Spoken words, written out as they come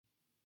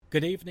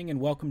Good evening and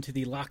welcome to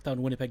the Locked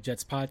On Winnipeg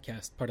Jets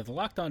podcast, part of the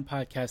Locked On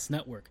Podcast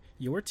Network,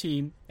 your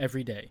team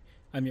every day.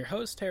 I'm your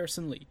host,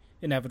 Harrison Lee,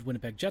 an avid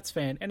Winnipeg Jets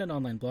fan and an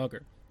online blogger.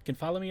 You can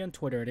follow me on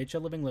Twitter at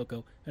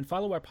HLLivingLoco and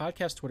follow our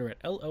podcast Twitter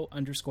at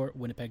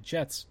LO_Winnipeg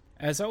Jets.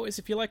 As always,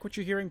 if you like what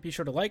you're hearing, be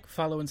sure to like,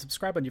 follow, and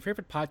subscribe on your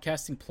favorite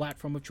podcasting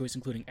platform of choice,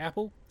 including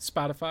Apple,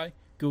 Spotify,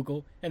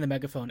 Google, and the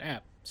Megaphone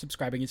app.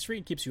 Subscribing is free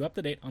and keeps you up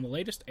to date on the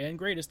latest and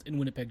greatest in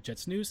Winnipeg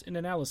Jets news and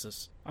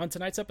analysis. On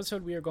tonight's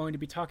episode, we are going to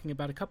be talking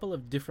about a couple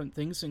of different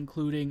things,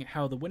 including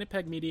how the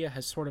Winnipeg media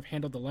has sort of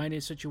handled the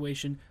Laine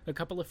situation, a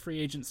couple of free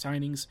agent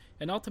signings,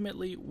 and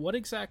ultimately what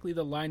exactly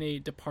the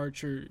Laine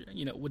departure,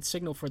 would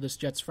signal for this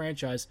Jets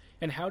franchise,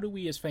 and how do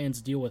we as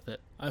fans deal with it.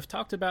 I've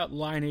talked about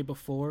Laine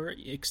before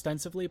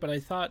extensively, but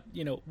I thought,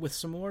 with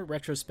some more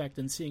retrospect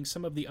and seeing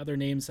some of the other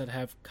names that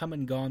have come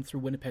and gone through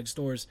Winnipeg's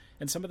doors,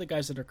 and some of the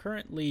guys that are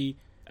currently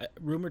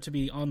rumored to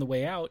be on the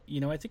way out,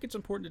 I think it's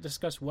important to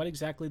discuss what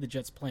exactly the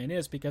Jets' plan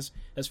is, because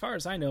as far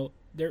as I know,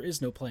 there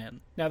is no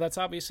plan. Now, that's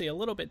obviously a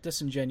little bit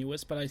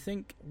disingenuous, but I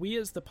think we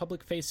as the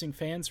public-facing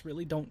fans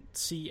really don't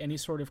see any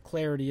sort of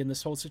clarity in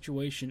this whole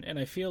situation, and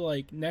I feel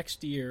like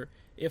next year,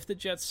 if the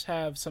Jets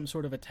have some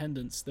sort of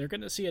attendance, they're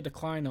going to see a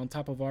decline on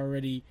top of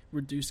already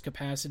reduced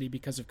capacity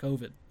because of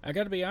COVID. I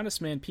gotta be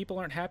honest, man, people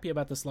aren't happy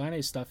about this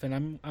Laine stuff,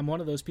 and I'm one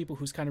of those people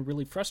who's kind of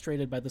really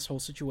frustrated by this whole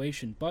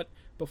situation. But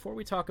before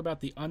we talk about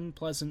the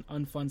unpleasant,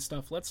 unfun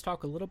stuff, let's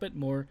talk a little bit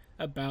more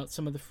about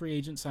some of the free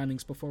agent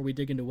signings before we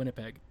dig into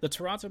Winnipeg. The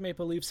Toronto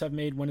Maple Leafs have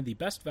made one of the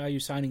best value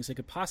signings they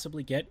could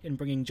possibly get in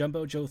bringing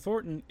Jumbo Joe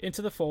Thornton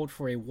into the fold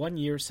for a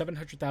one-year,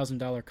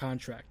 $700,000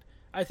 contract.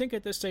 I think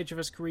at this stage of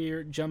his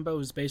career, Jumbo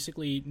is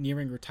basically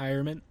nearing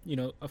retirement.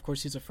 Of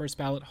course, he's a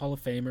first-ballot Hall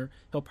of Famer.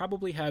 He'll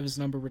probably have his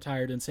number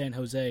retired in San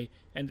Jose,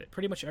 and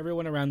pretty much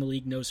everyone around the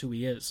league knows who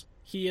he is.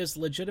 He is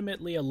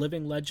legitimately a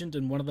living legend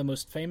and one of the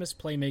most famous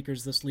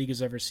playmakers this league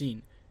has ever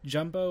seen.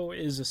 Jumbo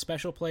is a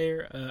special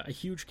player, a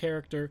huge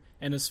character,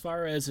 and as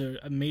far as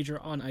a major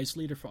on-ice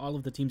leader for all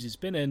of the teams he's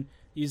been in,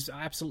 he's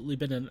absolutely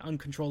been an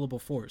uncontrollable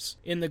force.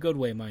 In the good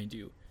way, mind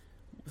you.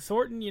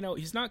 Thornton,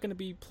 he's not going to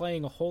be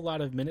playing a whole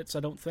lot of minutes, I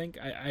don't think.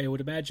 I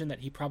would imagine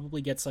that he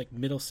probably gets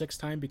middle six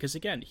time because,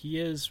 again, he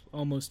is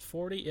almost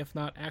 40, if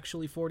not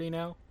actually 40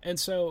 now. And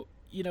so,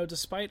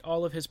 despite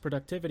all of his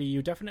productivity,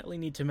 you definitely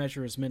need to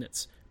measure his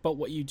minutes. But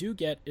what you do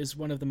get is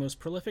one of the most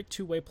prolific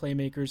two-way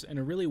playmakers and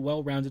a really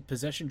well-rounded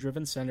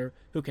possession-driven center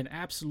who can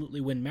absolutely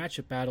win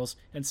matchup battles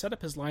and set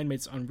up his line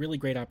mates on really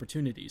great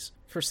opportunities.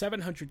 For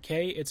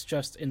 $700K, it's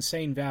just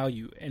insane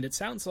value, and it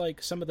sounds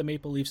like some of the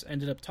Maple Leafs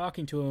ended up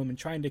talking to him and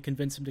trying to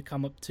convince him to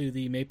come up to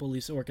the Maple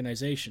Leafs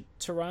organization.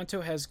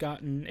 Toronto has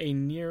gotten a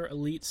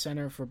near-elite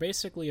center for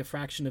basically a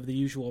fraction of the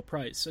usual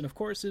price, and of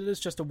course it is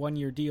just a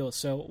one-year deal,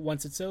 so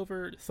once it's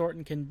over,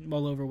 Thornton can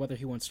mull over whether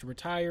he wants to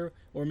retire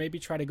or maybe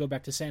try to go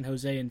back to San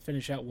Jose and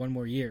finish out one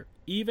more year.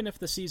 Even if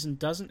the season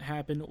doesn't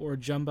happen or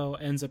Jumbo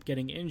ends up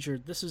getting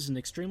injured, this is an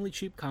extremely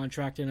cheap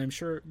contract, and I'm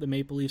sure the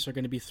Maple Leafs are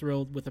going to be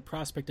thrilled with the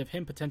prospect of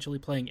him potentially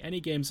playing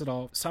any games at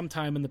all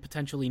sometime in the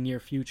potentially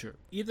near future.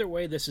 Either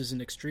way, this is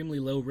an extremely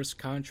low-risk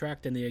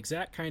contract and the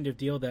exact kind of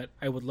deal that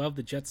I would love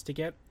the Jets to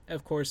get.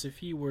 Of course, if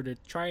he were to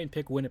try and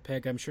pick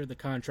Winnipeg, I'm sure the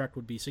contract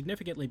would be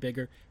significantly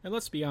bigger, and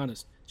let's be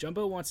honest,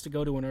 Jumbo wants to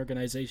go to an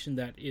organization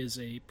that is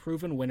a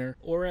proven winner,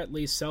 or at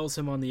least sells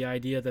him on the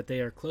idea that they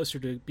are closer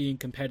to being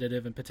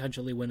competitive and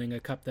potentially winning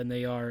a cup than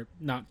they are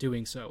not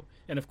doing so.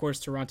 And of course,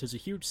 Toronto's a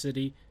huge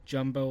city.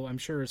 Jumbo, I'm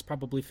sure, is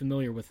probably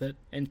familiar with it,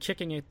 and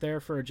kicking it there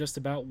for just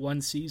about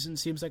one season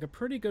seems like a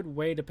pretty good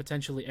way to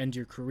potentially end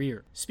your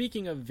career.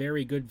 Speaking of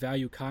very good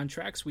value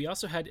contracts, we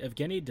also had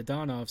Evgeny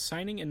Dadonov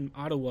signing in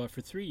Ottawa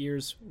for 3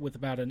 years with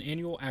about an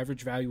annual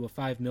average value of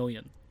 $5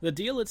 million. The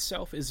deal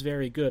itself is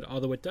very good,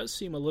 although it does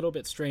seem a little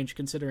bit strange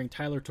considering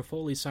Tyler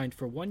Toffoli signed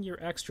for 1 year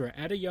extra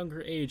at a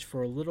younger age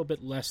for a little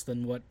bit less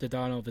than what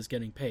Dadonov is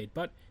getting paid.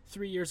 But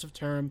 3 years of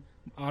term,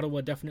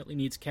 Ottawa definitely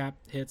needs cap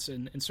hits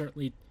and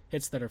certainly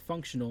hits that are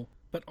functional.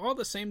 But all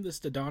the same, this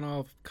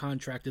Dadonov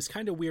contract is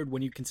kind of weird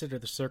when you consider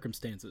the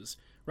circumstances.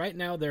 Right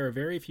now, there are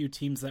very few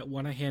teams that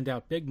want to hand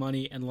out big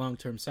money and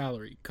long-term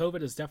salary. COVID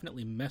has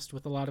definitely messed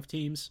with a lot of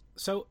teams.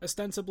 So,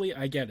 ostensibly,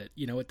 I get it.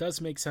 It does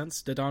make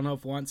sense.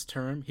 Dadonov wants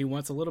term. He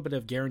wants a little bit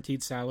of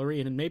guaranteed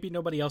salary, and maybe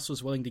nobody else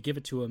was willing to give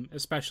it to him,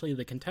 especially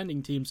the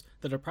contending teams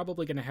that are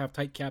probably going to have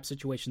tight cap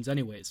situations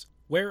anyways.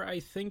 Where I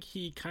think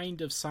he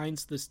kind of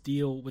signs this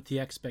deal with the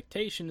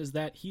expectation is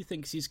that he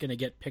thinks he's going to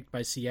get picked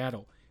by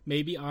Seattle.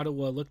 Maybe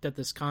Ottawa looked at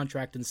this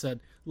contract and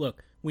said,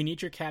 look, we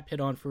need your cap hit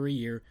on for a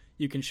year.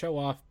 You can show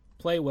off,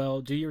 play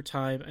well, do your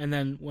time, and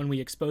then when we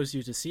expose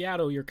you to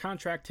Seattle, your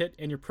contract hit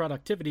and your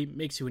productivity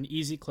makes you an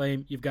easy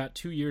claim. You've got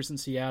 2 years in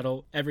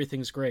Seattle.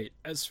 Everything's great.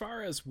 As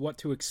far as what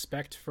to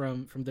expect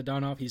from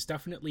Dadonov, he's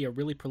definitely a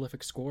really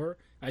prolific scorer.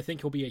 I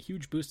think he'll be a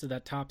huge boost to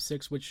that top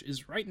six, which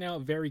is right now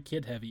very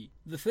kid-heavy.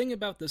 The thing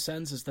about the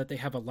Sens is that they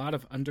have a lot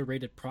of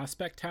underrated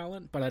prospect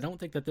talent, but I don't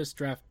think that this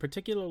draft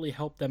particularly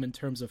helped them in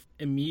terms of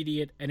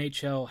immediate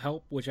NHL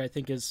help, which I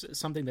think is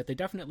something that they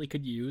definitely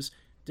could use.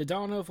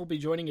 Dadonov will be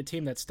joining a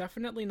team that's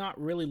definitely not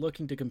really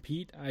looking to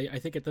compete. I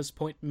think at this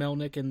point,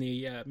 Melnick and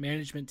the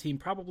management team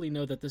probably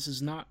know that this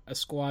is not a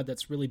squad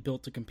that's really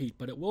built to compete,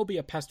 but it will be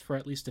a pest for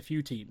at least a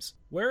few teams.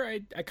 Where I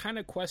kind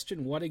of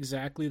question what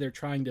exactly they're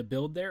trying to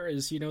build there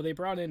is, they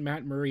brought in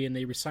Matt Murray and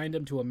they re-signed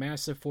him to a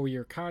massive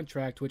 4-year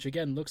contract, which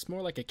again looks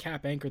more like a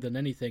cap anchor than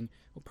anything,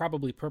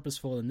 probably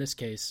purposeful in this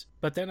case.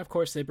 But then, of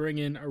course, they bring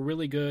in a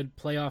really good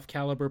playoff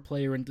caliber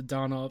player in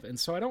Dadonov, and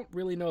so I don't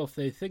really know if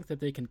they think that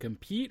they can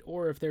compete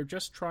or if they're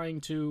just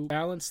trying to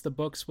balance the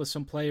books with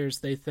some players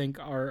they think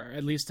are,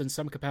 at least in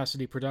some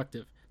capacity,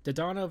 productive.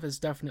 Dadonov is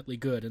definitely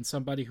good and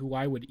somebody who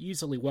I would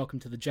easily welcome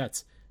to the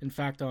Jets. In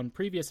fact, on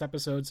previous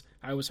episodes,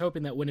 I was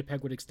hoping that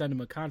Winnipeg would extend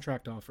him a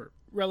contract offer.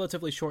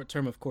 Relatively short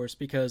term, of course,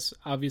 because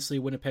obviously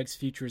Winnipeg's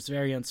future is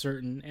very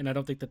uncertain, and I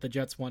don't think that the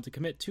Jets want to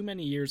commit too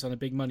many years on a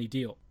big money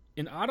deal.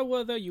 In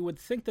Ottawa, though, you would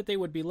think that they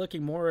would be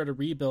looking more at a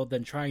rebuild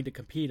than trying to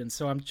compete, and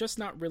so I'm just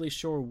not really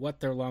sure what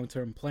their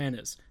long-term plan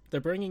is. They're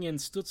bringing in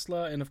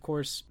Stützle and, of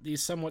course, the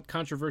somewhat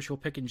controversial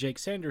pick in Jake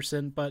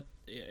Sanderson, but,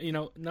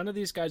 none of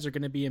these guys are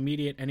going to be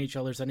immediate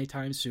NHLers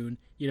anytime soon.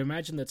 You'd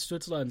imagine that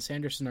Stützle and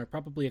Sanderson are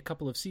probably a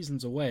couple of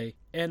seasons away,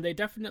 and they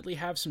definitely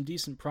have some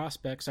decent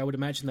prospects. I would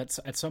imagine that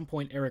at some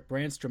point Eric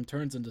Brandstrom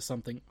turns into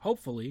something,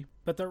 hopefully,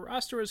 but their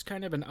roster is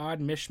kind of an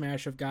odd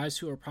mishmash of guys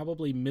who are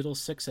probably middle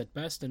six at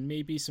best and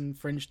maybe some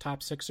fringe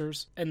top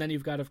sixers. And then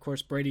you've got, of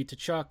course, Brady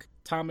Tkachuk,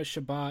 Thomas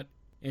Chabot,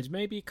 and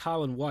maybe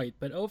Colin White,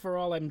 but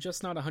overall I'm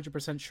just not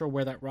 100% sure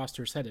where that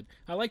roster is headed.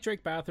 I like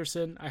Drake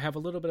Batherson, I have a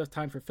little bit of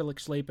time for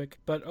Felix Schlepik,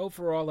 but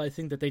overall I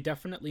think that they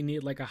definitely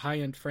need like a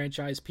high-end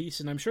franchise piece,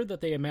 and I'm sure that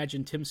they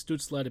imagine Tim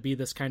Stützle to be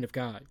this kind of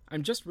guy.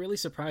 I'm just really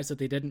surprised that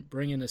they didn't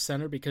bring in a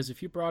center, because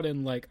if you brought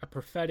in like a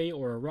Perfetti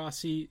or a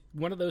Rossi,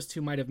 one of those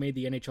two might have made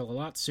the NHL a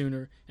lot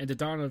sooner, and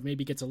Dadonov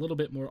maybe gets a little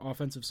bit more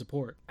offensive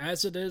support.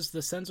 As it is,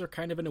 the Sens are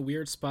kind of in a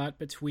weird spot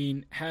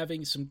between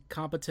having some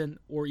competent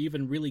or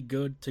even really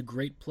good to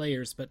great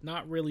players, but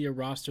not really a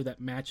roster that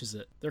matches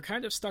it. They're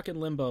kind of stuck in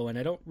limbo, and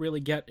I don't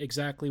really get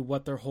exactly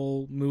what their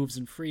whole moves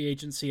in free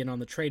agency and on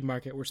the trade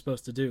market were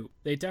supposed to do.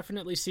 They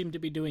definitely seem to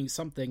be doing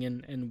something,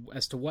 and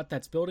as to what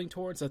that's building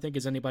towards, I think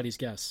is anybody's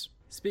guess.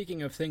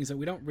 Speaking of things that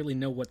we don't really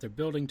know what they're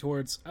building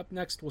towards, up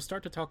next we'll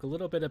start to talk a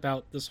little bit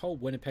about this whole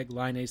Winnipeg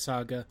Laine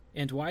saga,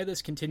 and why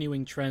this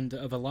continuing trend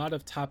of a lot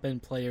of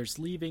top-end players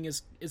leaving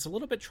is a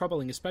little bit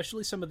troubling,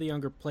 especially some of the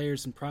younger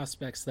players and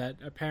prospects that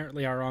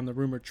apparently are on the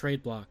rumored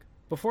trade block.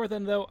 Before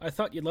then, though, I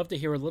thought you'd love to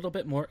hear a little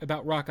bit more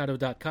about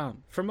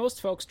RockAuto.com. For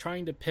most folks,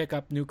 trying to pick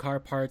up new car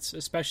parts,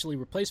 especially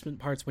replacement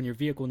parts when your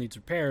vehicle needs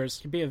repairs,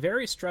 can be a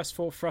very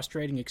stressful,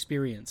 frustrating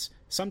experience.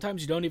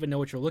 Sometimes you don't even know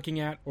what you're looking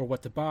at, or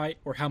what to buy,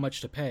 or how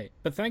much to pay.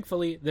 But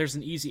thankfully, there's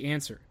an easy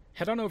answer.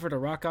 Head on over to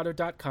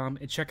RockAuto.com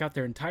and check out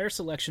their entire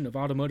selection of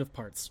automotive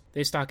parts.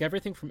 They stock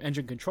everything from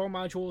engine control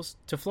modules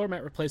to floor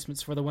mat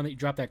replacements for the one that you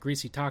drop that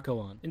greasy taco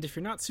on. And if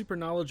you're not super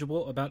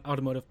knowledgeable about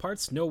automotive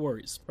parts, no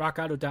worries.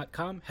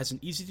 RockAuto.com has an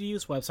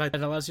easy-to-use website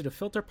that allows you to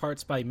filter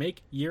parts by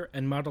make, year,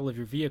 and model of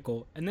your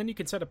vehicle, and then you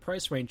can set a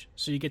price range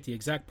so you get the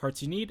exact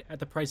parts you need at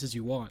the prices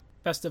you want.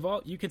 Best of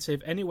all, you can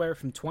save anywhere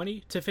from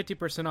 20 to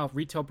 50% off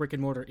retail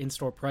brick-and-mortar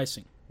in-store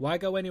pricing. Why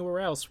go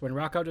anywhere else when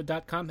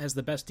RockAuto.com has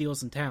the best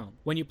deals in town?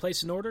 When you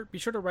place an order, be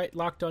sure to write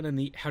Locked On in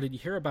the How Did You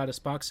Hear About Us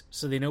box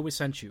so they know we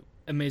sent you.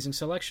 Amazing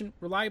selection,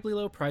 reliably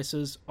low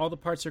prices, all the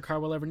parts your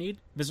car will ever need.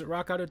 Visit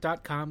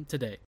RockAuto.com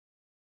today.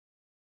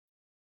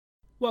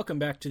 Welcome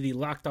back to the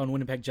Locked On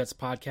Winnipeg Jets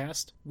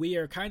podcast. We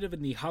are kind of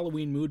in the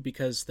Halloween mood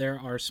because there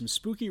are some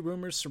spooky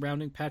rumors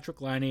surrounding Patrik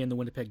Laine and the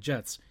Winnipeg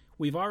Jets.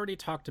 We've already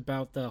talked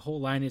about the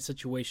whole Laine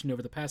situation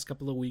over the past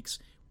couple of weeks.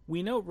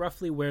 We know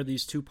roughly where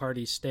these two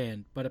parties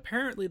stand, but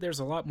apparently there's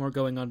a lot more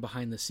going on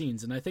behind the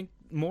scenes, and I think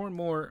more and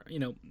more,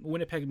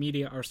 Winnipeg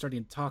media are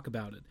starting to talk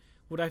about it.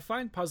 What I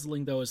find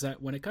puzzling, though, is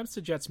that when it comes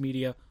to Jets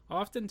media,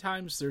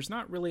 oftentimes there's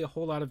not really a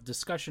whole lot of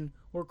discussion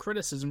or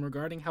criticism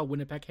regarding how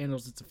Winnipeg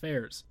handles its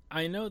affairs.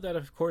 I know that,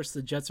 of course,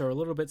 the Jets are a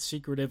little bit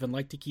secretive and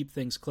like to keep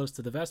things close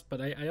to the vest,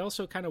 but I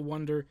also kind of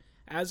wonder,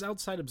 as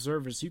outside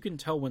observers, you can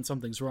tell when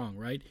something's wrong,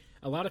 right?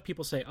 A lot of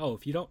people say,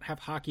 if you don't have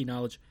hockey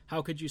knowledge,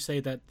 how could you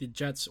say that the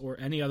Jets or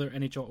any other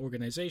NHL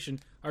organization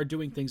are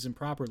doing things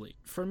improperly?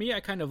 For me, I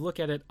kind of look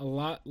at it a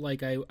lot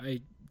like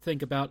I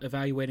think about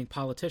evaluating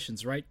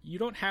politicians, right? You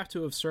don't have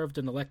to have served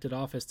an elected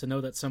office to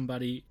know that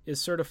somebody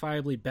is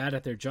certifiably bad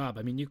at their job.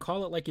 I mean, you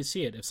call it like you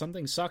see it. If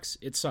something sucks,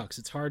 it sucks.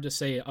 It's hard to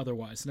say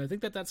otherwise. And I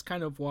think that that's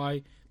kind of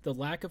why the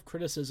lack of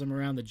criticism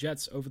around the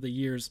Jets over the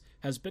years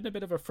has been a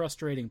bit of a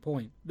frustrating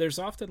point. There's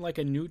often like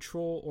a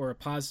neutral or a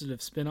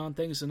positive spin on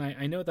things, and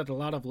I know that a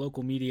lot of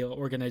local media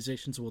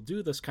organizations will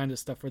do this kind of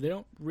stuff where they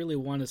don't really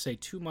want to say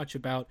too much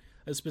about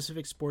a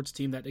specific sports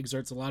team that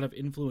exerts a lot of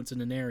influence in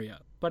an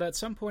area. But at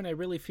some point, I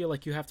really feel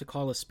like you have to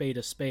call a spade,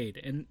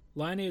 and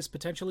Laine is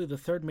potentially the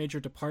third major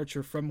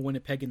departure from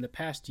Winnipeg in the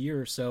past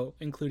year or so,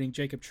 including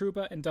Jacob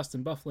Trouba and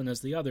Dustin Byfuglien as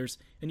the others,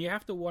 and you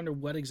have to wonder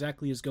what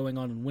exactly is going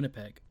on in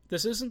Winnipeg.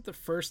 This isn't the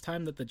first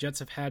time that the Jets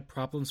have had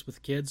problems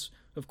with kids.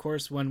 Of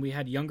course, when we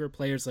had younger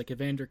players like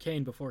Evander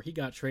Kane before he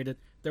got traded,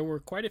 there were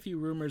quite a few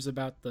rumors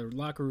about the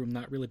locker room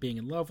not really being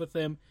in love with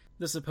him.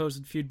 the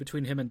supposed feud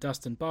between him and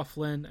Dustin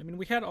Byfuglien. I mean,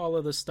 we had all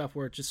of this stuff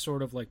where it just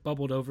sort of like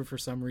bubbled over for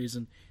some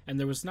reason, and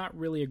there was not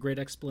really a great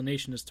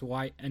explanation as to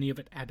why any of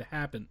it had to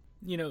happen.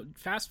 You know,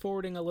 fast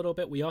forwarding a little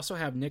bit, we also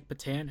have Nic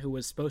Petan, who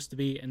was supposed to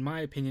be, in my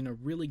opinion, a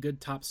really good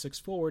top 6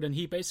 forward, and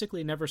he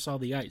basically never saw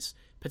the ice.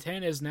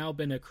 Petan has now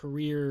been a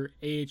career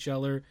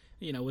AHLer,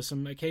 you know, with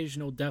some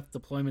occasional depth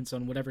deployments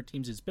on whatever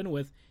teams he's been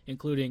with,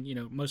 including, you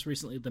know, most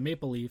recently the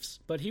Maple Leafs.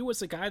 But he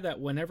was a guy that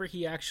whenever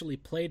he actually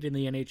played in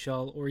the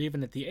NHL or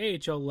even at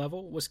the AHL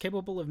level was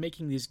capable of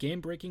making these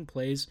game-breaking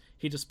plays.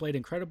 He displayed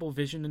incredible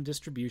vision and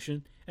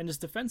distribution, and his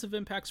defensive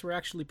impacts were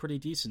actually pretty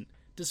decent.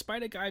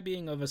 Despite a guy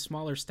being of a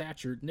smaller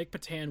stature, Nic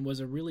Petan was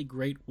a really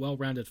great,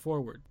 well-rounded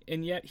forward.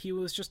 And yet, he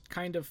was just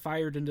kind of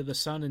fired into the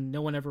sun, and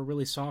no one ever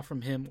really saw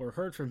from him or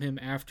heard from him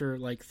after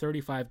like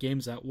 35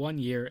 games that one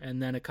year,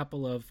 and then a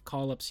couple of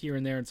call-ups here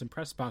and there and some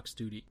press box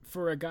duty.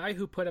 For a guy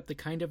who put up the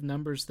kind of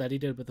numbers that he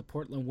did with the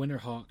Portland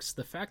Winterhawks,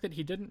 the fact that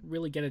he didn't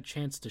really get a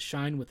chance to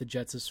shine with the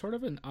Jets is sort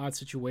of an odd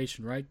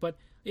situation, right? But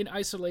in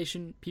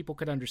isolation, people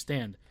could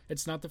understand.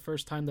 It's not the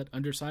first time that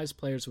undersized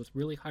players with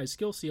really high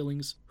skill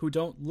ceilings who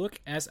don't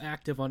look as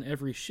active on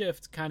every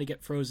shift kind of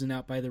get frozen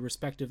out by the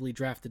respectively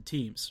drafted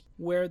teams.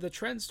 Where the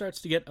trend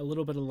starts to get a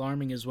little bit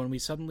alarming is when we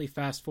suddenly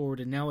fast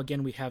forward and now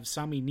again we have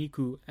Sami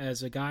Niku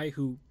as a guy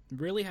who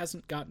really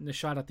hasn't gotten a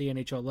shot at the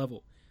NHL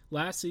level.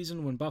 Last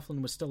season, when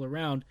Byfuglien was still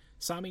around,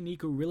 Sami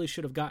Niku really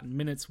should have gotten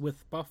minutes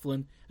with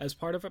Byfuglien as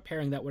part of a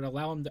pairing that would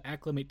allow him to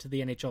acclimate to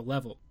the NHL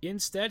level.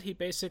 Instead, he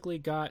basically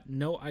got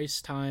no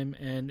ice time,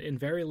 and in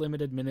very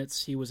limited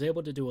minutes, he was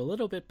able to do a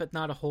little bit, but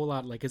not a whole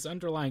lot. Like, his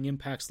underlying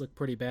impacts look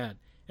pretty bad.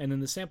 And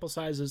in the sample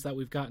sizes that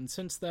we've gotten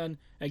since then,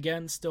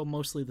 again, still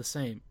mostly the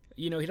same.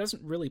 You know, he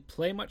doesn't really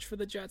play much for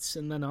the Jets,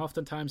 and then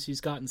oftentimes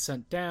he's gotten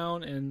sent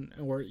down,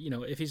 or, you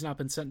know, if he's not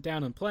been sent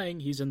down and playing,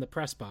 he's in the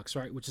press box,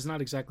 right, which is not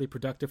exactly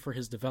productive for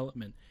his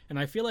development. And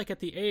I feel like at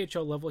the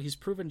AHL level, he's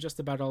proven just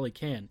about all he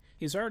can.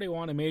 He's already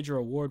won a major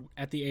award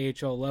at the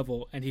AHL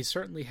level, and he's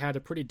certainly had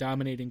a pretty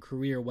dominating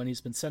career when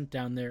he's been sent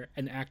down there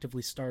and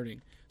actively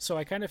starting. So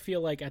I kind of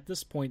feel like at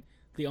this point,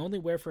 the only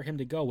way for him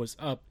to go was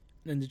up,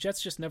 and the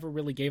Jets just never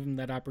really gave him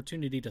that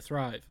opportunity to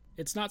thrive.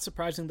 It's not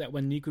surprising that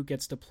when Niku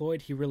gets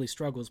deployed, he really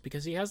struggles,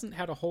 because he hasn't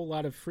had a whole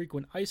lot of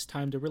frequent ice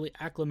time to really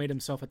acclimate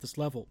himself at this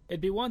level.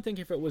 It'd be one thing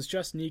if it was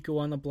just Niku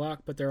on the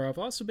block, but there have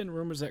also been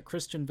rumors that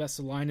Christian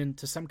Vesalainen,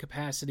 to some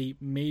capacity,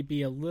 may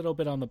be a little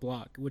bit on the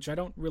block, which I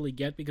don't really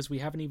get because we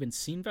haven't even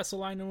seen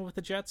Vesalainen with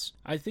the Jets.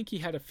 I think he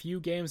had a few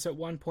games at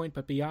one point,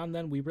 but beyond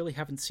then, we really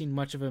haven't seen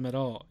much of him at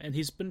all, and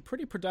he's been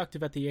pretty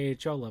productive at the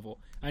AHL level.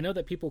 I know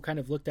that people kind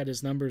of looked at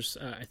his numbers,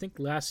 I think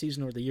last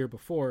season or the year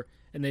before,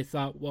 and they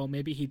thought, well,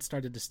 maybe he'd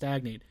started to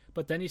stagnate.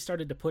 But then he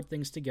started to put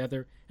things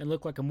together and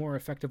look like a more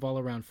effective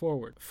all-around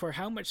forward. For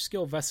how much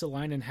skill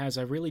Vesalainen has,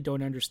 I really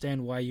don't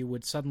understand why you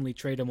would suddenly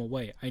trade him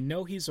away. I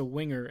know he's a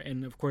winger,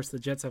 and of course the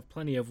Jets have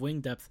plenty of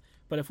wing depth,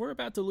 but if we're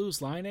about to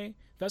lose Laine,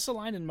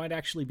 Vesalainen might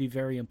actually be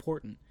very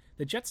important.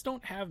 The Jets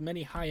don't have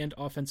many high-end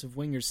offensive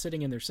wingers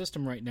sitting in their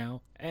system right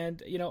now,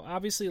 and, you know,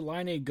 obviously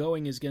Laine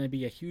going is going to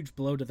be a huge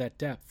blow to that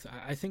depth.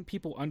 I think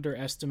people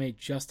underestimate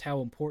just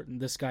how important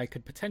this guy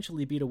could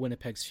potentially be to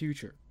Winnipeg's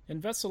future.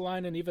 And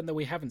Vesalainen, even though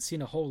we haven't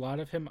seen a whole lot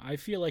of him, I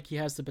feel like he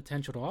has the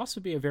potential to also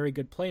be a very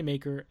good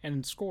playmaker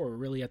and scorer,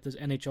 really, at this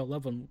NHL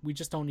level, and we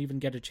just don't even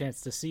get a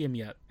chance to see him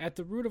yet. At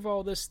the root of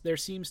all this, there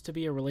seems to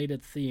be a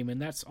related theme,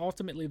 and that's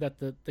ultimately that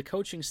the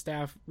coaching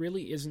staff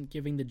really isn't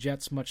giving the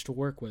Jets much to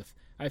work with.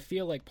 I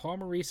feel like Paul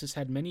Maurice has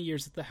had many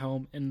years at the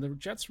helm, and the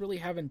Jets really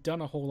haven't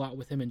done a whole lot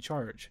with him in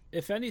charge.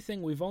 If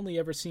anything, we've only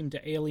ever seemed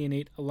to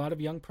alienate a lot of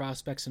young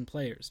prospects and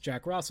players.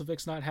 Jack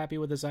Roslovic's not happy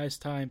with his ice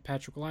time,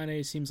 Patrick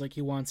Laine seems like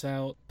he wants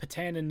out,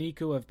 Petan and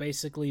Niku have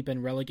basically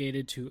been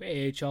relegated to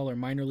AHL or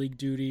minor league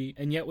duty,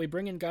 and yet we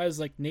bring in guys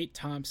like Nate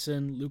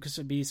Thompson, Lucas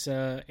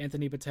Abisa,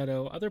 Anthony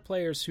Boteto, other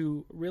players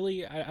who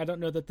really, I don't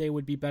know that they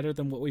would be better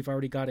than what we've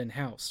already got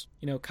in-house.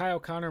 You know, Kyle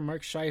Connor,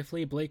 Mark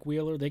Scheifele, Blake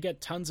Wheeler, they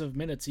get tons of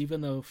minutes, even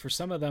though for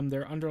some of them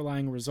their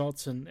underlying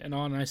results and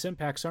on-ice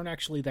impacts aren't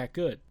actually that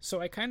good.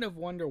 So I kind of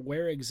wonder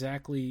where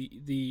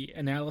exactly the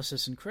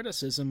analysis and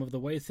criticism of the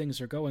way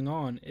things are going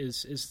on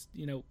is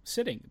you know,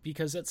 sitting,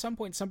 because at some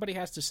point somebody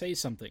has to say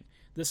something.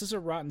 This is a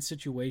rotten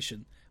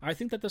situation. I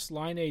think that this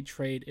Laine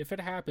trade, if it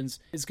happens,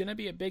 is going to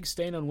be a big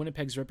stain on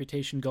Winnipeg's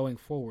reputation going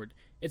forward.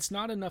 It's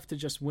not enough to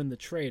just win the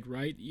trade,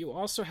 right? You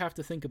also have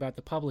to think about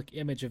the public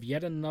image of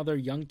yet another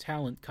young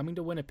talent coming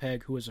to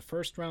Winnipeg who is a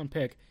first-round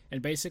pick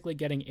and basically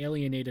getting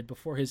alienated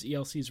before his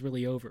ELC is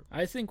really over.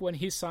 I think when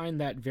he signed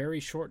that very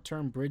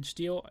short-term bridge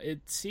deal,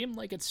 it seemed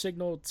like it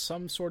signaled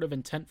some sort of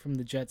intent from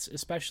the Jets,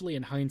 especially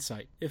in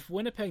hindsight. If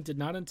Winnipeg did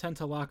not intend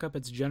to lock up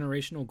its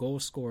generational goal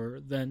scorer,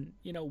 then,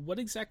 you know, what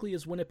exactly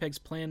is Winnipeg's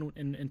plan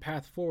and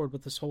path forward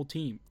with this whole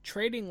team?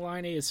 Trading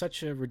Laine is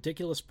such a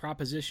ridiculous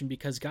proposition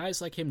because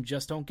guys like him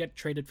just don't get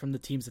traded traded from the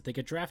teams that they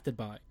get drafted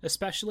by,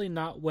 especially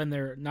not when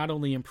they're not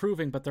only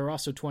improving, but they're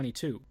also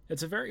 22.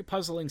 It's a very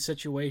puzzling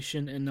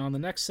situation, and on the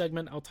next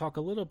segment, I'll talk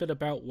a little bit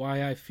about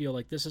why I feel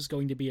like this is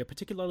going to be a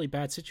particularly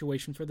bad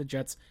situation for the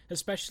Jets,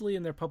 especially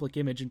in their public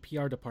image and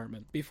PR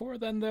department. Before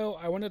then, though,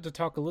 I wanted to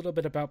talk a little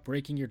bit about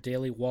breaking your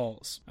daily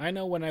walls. I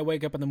know when I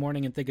wake up in the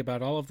morning and think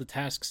about all of the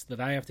tasks that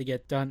I have to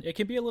get done, it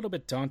can be a little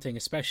bit daunting,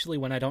 especially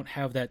when I don't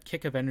have that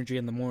kick of energy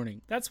in the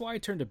morning. That's why I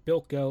turn to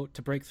Built Go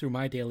to break through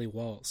my daily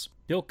walls.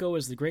 Built Go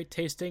is the great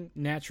tasting,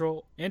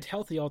 natural, and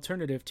healthy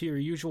alternative to your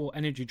usual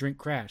energy drink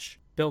crash.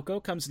 Built Go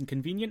comes in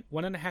convenient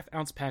 1.5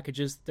 ounce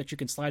packages that you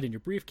can slide in your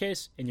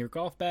briefcase, in your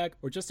golf bag,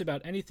 or just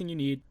about anything you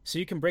need, so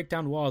you can break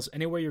down walls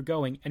anywhere you're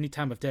going any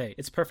time of day.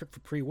 It's perfect for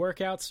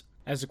pre-workouts,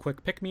 as a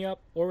quick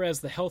pick-me-up, or as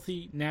the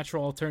healthy,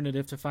 natural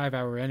alternative to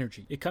 5-hour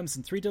energy. It comes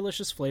in 3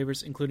 delicious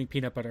flavors, including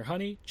peanut butter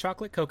honey,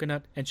 chocolate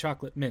coconut, and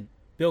chocolate mint.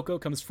 Built Go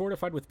comes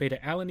fortified with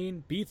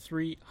beta-alanine,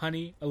 B3,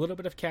 honey, a little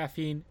bit of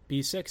caffeine,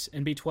 B6,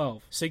 and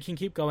B12, so you can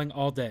keep going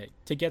all day.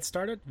 To get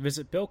started,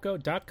 visit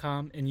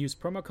BuiltGo.com and use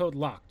promo code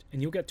LOCKED,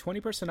 and you'll get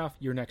 20% off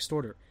your next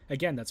order.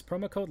 Again, that's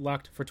promo code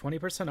LOCKED for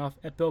 20% off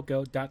at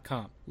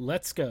BuiltGo.com.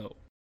 Let's go!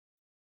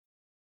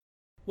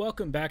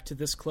 Welcome back to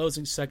this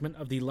closing segment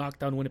of the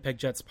Locked On Winnipeg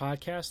Jets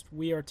podcast.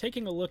 We are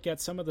taking a look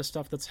at some of the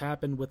stuff that's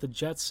happened with the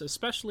Jets,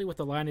 especially with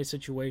the Laine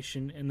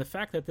situation, and the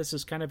fact that this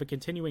is kind of a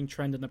continuing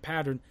trend and a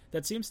pattern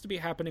that seems to be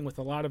happening with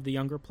a lot of the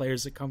younger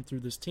players that come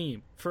through this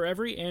team. For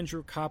every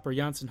Andrew Copp or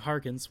Janssen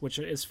Harkins, which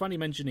is funny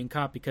mentioning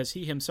Copp because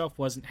he himself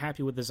wasn't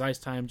happy with his ice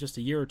time just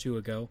a year or two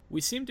ago, we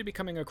seem to be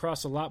coming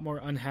across a lot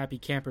more unhappy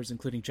campers,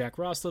 including Jack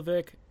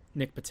Roslovic,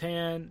 Nick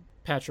Petan,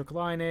 Patrik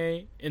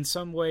Laine, in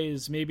some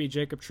ways maybe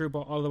Jacob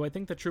Trouba, although I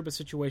think the Trouba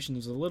situation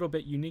is a little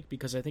bit unique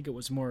because I think it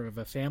was more of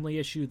a family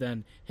issue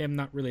than him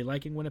not really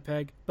liking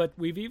Winnipeg. But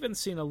we've even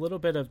seen a little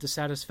bit of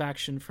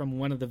dissatisfaction from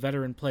one of the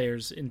veteran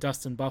players in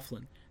Dustin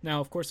Byfuglien. Now,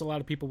 of course, a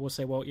lot of people will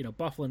say, well,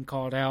 Byfuglien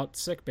called out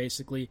sick,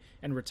 basically,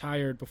 and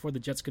retired before the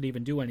Jets could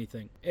even do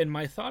anything. And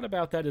my thought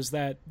about that is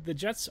that the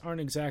Jets aren't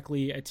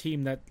exactly a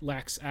team that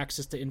lacks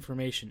access to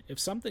information. If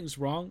something's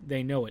wrong,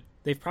 they know it.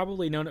 They've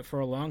probably known it for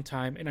a long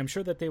time, and I'm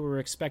sure that they were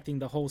expecting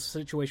the whole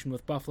situation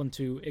with Byfuglien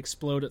to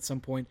explode at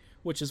some point,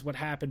 which is what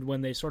happened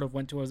when they sort of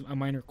went to a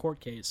minor court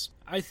case.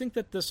 I think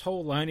that this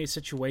whole Laine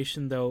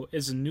situation, though,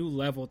 is a new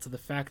level to the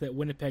fact that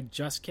Winnipeg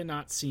just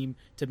cannot seem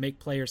to make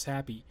players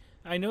happy.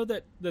 I know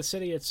that the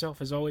city itself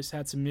has always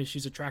had some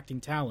issues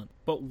attracting talent,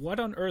 but what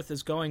on earth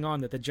is going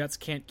on that the Jets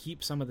can't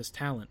keep some of this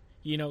talent?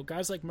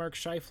 Guys like Mark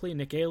Scheifele,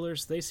 Nick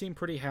Ehlers, they seem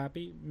pretty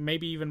happy.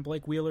 Maybe even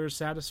Blake Wheeler is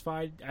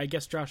satisfied. I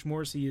guess Josh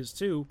Morrissey is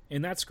too,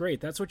 and that's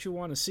great. That's what you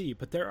want to see.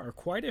 But there are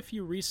quite a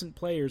few recent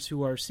players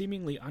who are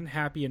seemingly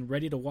unhappy and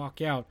ready to walk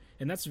out,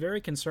 and that's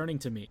very concerning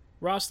to me.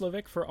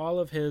 Roslovic, for all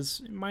of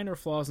his minor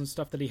flaws and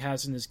stuff that he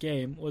has in his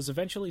game, was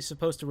eventually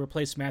supposed to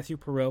replace Matthew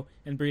Perreault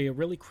and be a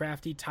really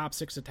crafty top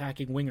 6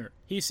 attacking winger.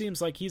 He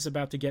seems like he's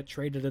about to get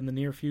traded in the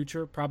near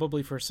future,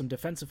 probably for some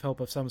defensive help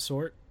of some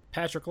sort.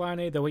 Patrik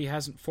Laine, though he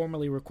hasn't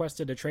formally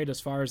requested a trade as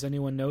far as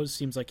anyone knows,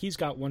 seems like he's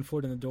got one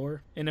foot in the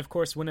door. And of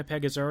course,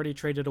 Winnipeg has already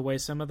traded away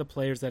some of the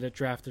players that it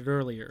drafted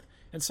earlier.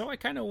 And so I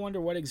kind of wonder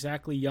what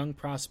exactly young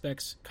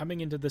prospects coming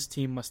into this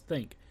team must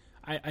think.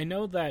 I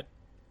know that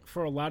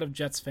for a lot of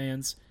Jets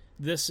fans,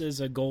 this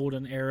is a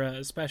golden era,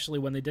 especially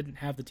when they didn't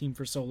have the team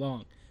for so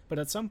long. But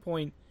at some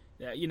point,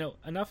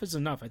 enough is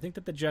enough. I think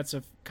that the Jets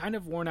have kind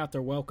of worn out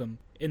their welcome,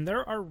 and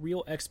there are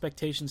real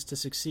expectations to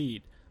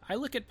succeed. I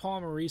look at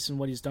Paul Maurice and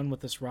what he's done with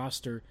this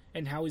roster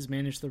and how he's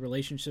managed the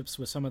relationships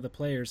with some of the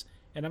players,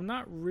 and I'm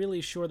not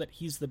really sure that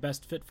he's the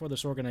best fit for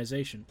this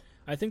organization.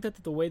 I think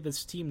that the way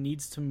this team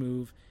needs to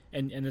move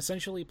and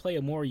essentially play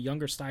a more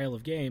younger style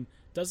of game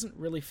doesn't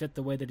really fit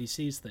the way that he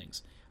sees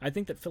things. I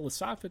think that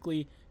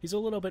philosophically, he's a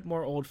little bit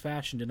more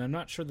old-fashioned, and I'm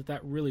not sure that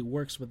that really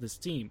works with this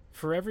team.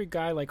 For every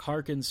guy like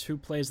Harkins who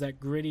plays that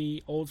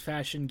gritty,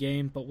 old-fashioned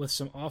game, but with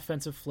some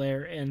offensive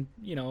flair and,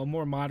 a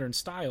more modern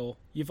style,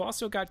 you've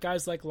also got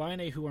guys like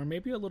Laine who are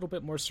maybe a little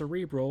bit more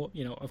cerebral.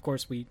 Of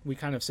course, we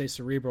kind of say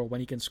cerebral when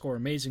he can score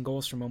amazing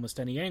goals from almost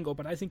any angle,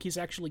 but I think he's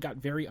actually got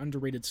very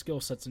underrated skill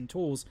sets and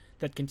tools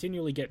that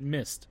continually get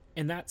missed.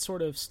 And that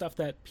sort of stuff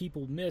that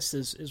people miss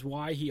is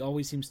why he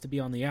always seems to be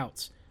on the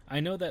outs. I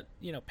know that,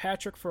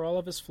 Patrik, for all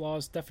of his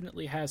flaws,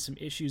 definitely has some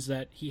issues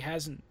that he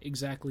hasn't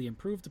exactly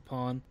improved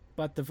upon,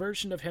 but the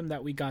version of him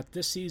that we got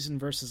this season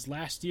versus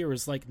last year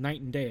is like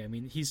night and day. I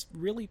mean, he's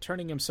really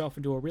turning himself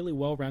into a really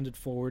well-rounded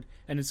forward,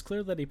 and it's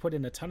clear that he put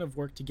in a ton of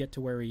work to get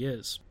to where he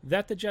is.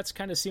 That the Jets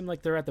kind of seem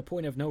like they're at the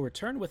point of no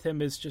return with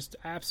him is just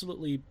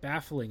absolutely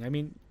baffling. I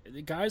mean,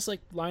 guys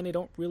like Laine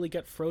don't really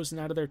get frozen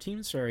out of their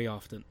teams very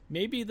often.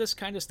 Maybe this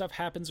kind of stuff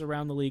happens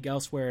around the league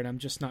elsewhere and I'm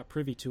just not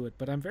privy to it,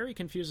 but I'm very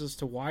confused as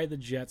to why the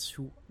Jets,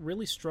 who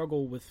really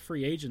struggle with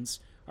free agents,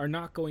 are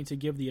not going to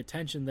give the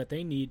attention that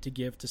they need to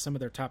give to some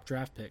of their top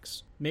draft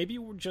picks. Maybe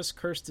we're just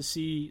cursed to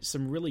see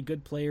some really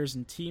good players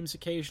and teams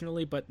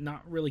occasionally, but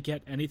not really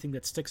get anything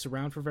that sticks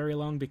around for very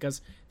long,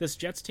 because this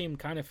Jets team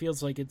kind of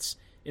feels like it's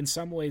in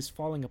some ways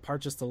falling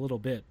apart just a little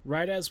bit.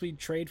 Right as we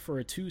trade for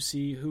a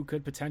 2C who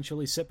could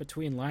potentially sit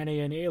between Line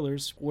and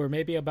Ehlers, we're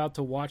maybe about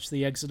to watch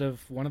the exit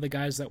of one of the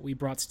guys that we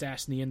brought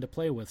Stastny in to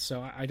play with,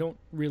 so I don't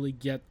really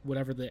get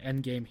whatever the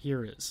end game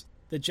here is.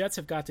 The Jets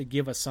have got to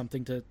give us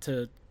something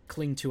to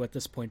cling to at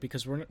this point,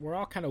 because we're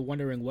all kind of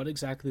wondering what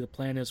exactly the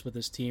plan is with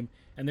this team,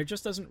 and there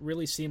just doesn't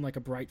really seem like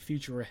a bright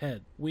future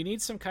ahead. We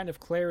need some kind of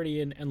clarity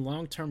and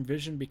long-term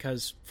vision,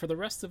 because for the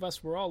rest of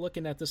us, we're all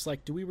looking at this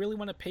like, do we really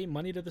want to pay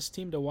money to this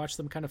team to watch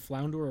them kind of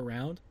flounder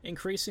around?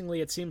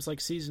 Increasingly, it seems like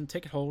season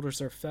ticket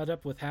holders are fed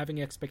up with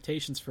having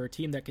expectations for a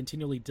team that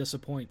continually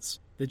disappoints.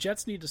 The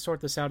Jets need to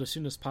sort this out as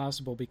soon as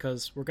possible,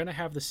 because we're going to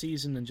have the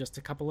season in just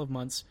a couple of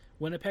months.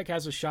 Winnipeg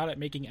has a shot at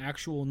making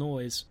actual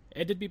noise,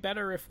 and it'd be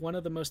better if one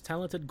of the most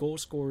talented goal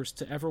scorers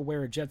to ever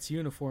wear a Jets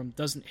uniform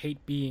doesn't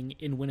hate being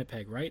in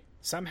Winnipeg, right?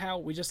 Somehow,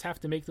 we just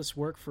have to make this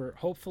work for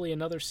hopefully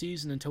another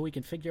season until we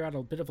can figure out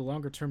a bit of a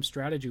longer-term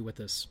strategy with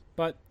this.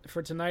 But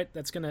for tonight,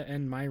 that's going to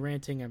end my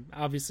ranting. I'm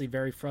obviously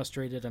very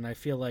frustrated, and I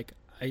feel like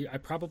I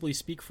probably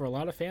speak for a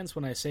lot of fans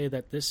when I say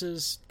that this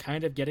is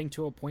kind of getting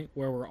to a point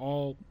where we're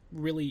all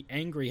really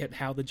angry at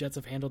how the Jets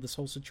have handled this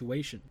whole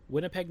situation.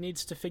 Winnipeg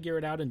needs to figure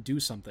it out and do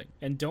something,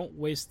 and don't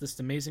waste this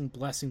amazing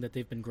blessing that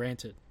they've been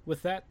granted.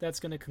 With that, that's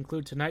going to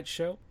conclude tonight's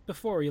show.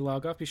 Before you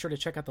log off, be sure to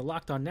check out the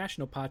Locked On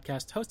National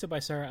podcast hosted by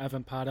Sarah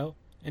Avampado.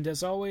 And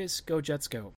as always, go Jets go.